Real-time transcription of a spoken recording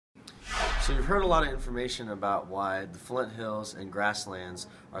So you've heard a lot of information about why the Flint Hills and grasslands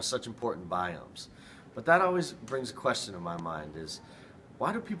are such important biomes. But that always brings a question in my mind is,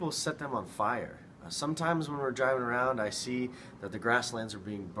 why do people set them on fire? Sometimes when we're driving around, I see that the grasslands are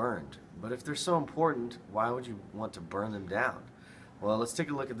being burned. But if they're so important, why would you want to burn them down? Well, let's take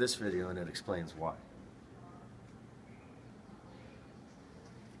a look at this video and it explains why.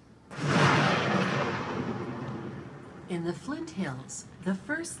 In the Flint Hills, the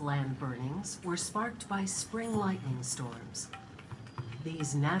first land burnings were sparked by spring lightning storms.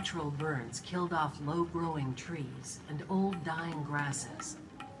 These natural burns killed off low-growing trees and old dying grasses.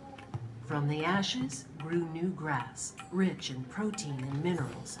 From the ashes grew new grass, rich in protein and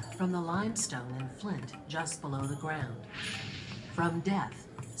minerals from the limestone and flint just below the ground. From death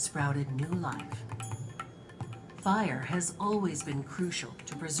sprouted new life. Fire has always been crucial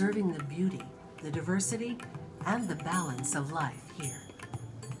to preserving the beauty, the diversity, and the balance of life here.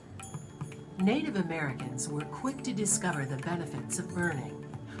 Native Americans were quick to discover the benefits of burning.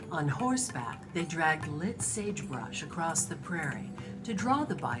 On horseback, they dragged lit sagebrush across the prairie to draw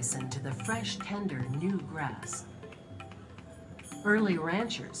the bison to the fresh, tender, new grass. Early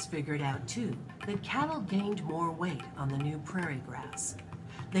ranchers figured out, too, that cattle gained more weight on the new prairie grass.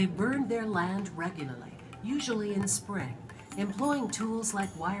 They burned their land regularly, usually in spring, employing tools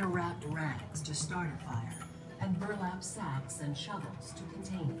like wire-wrapped rags to start a fire, and burlap sacks and shovels to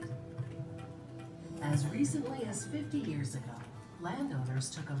contain it. As recently as 50 years ago, landowners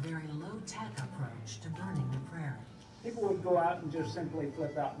took a very low-tech approach to burning the prairie. People would go out and just simply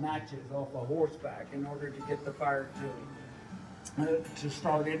flip out matches off a horseback in order to get the fire to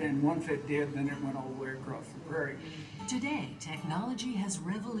start it, and once it did, then it went all the way across the prairie. Today, technology has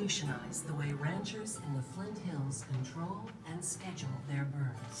revolutionized the way ranchers in the Flint Hills control and schedule their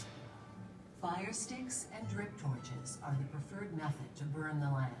burns. Fire sticks and drip torches are the preferred method to burn the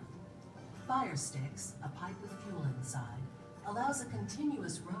land. Fire sticks, a pipe with fuel inside, allows a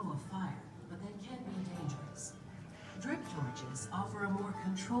continuous row of fire, but they can be dangerous. Drip torches offer a more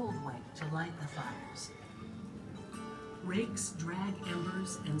controlled way to light the fires. Rakes drag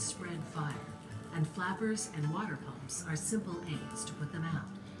embers and spread fire, and flappers and water pumps are simple aids to put them out.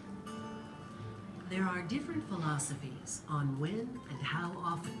 There are different philosophies on when and how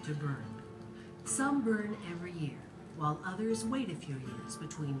often to burn. Some burn every year, while others wait a few years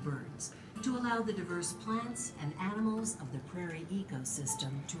between burns to allow the diverse plants and animals of the prairie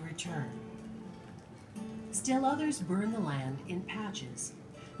ecosystem to return. Still others burn the land in patches.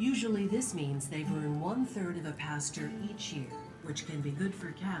 Usually this means they burn 1/3 of a pasture each year, which can be good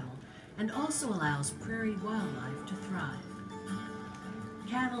for cattle and also allows prairie wildlife to thrive.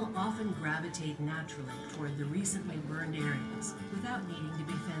 Cattle often gravitate naturally toward the recently burned areas without needing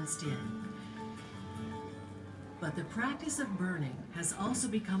to be fenced in. But the practice of burning has also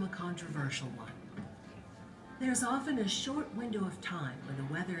become a controversial one. There's often a short window of time when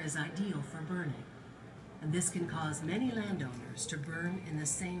the weather is ideal for burning, and this can cause many landowners to burn in the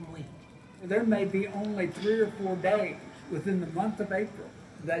same week. There may be only 3 or 4 days within the month of April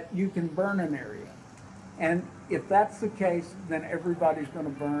that you can burn an area. And if that's the case, then everybody's going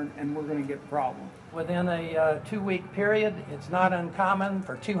to burn and we're going to get problems. Within a 2-week period, it's not uncommon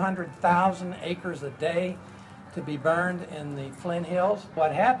for 200,000 acres a day to be burned in the Flint Hills.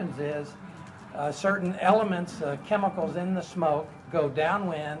 What happens is certain elements, chemicals in the smoke, go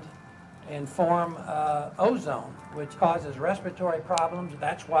downwind and form ozone, which causes respiratory problems.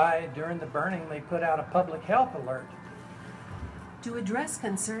 That's why during the burning they put out a public health alert. To address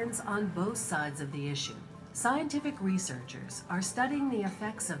concerns on both sides of the issue, scientific researchers are studying the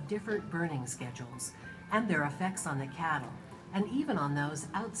effects of different burning schedules and their effects on the cattle, and even on those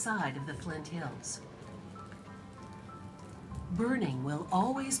outside of the Flint Hills. Burning will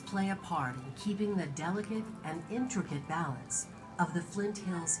always play a part in keeping the delicate and intricate balance of the Flint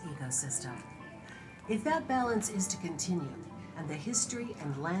Hills ecosystem. If that balance is to continue and the history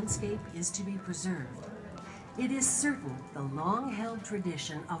and landscape is to be preserved, it is certain the long-held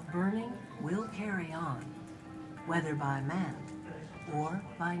tradition of burning will carry on, whether by man or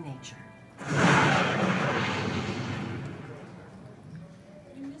by nature.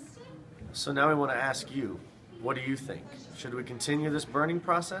 So now we want to ask you, what do you think? Should we continue this burning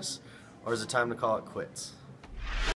process, or is it time to call it quits?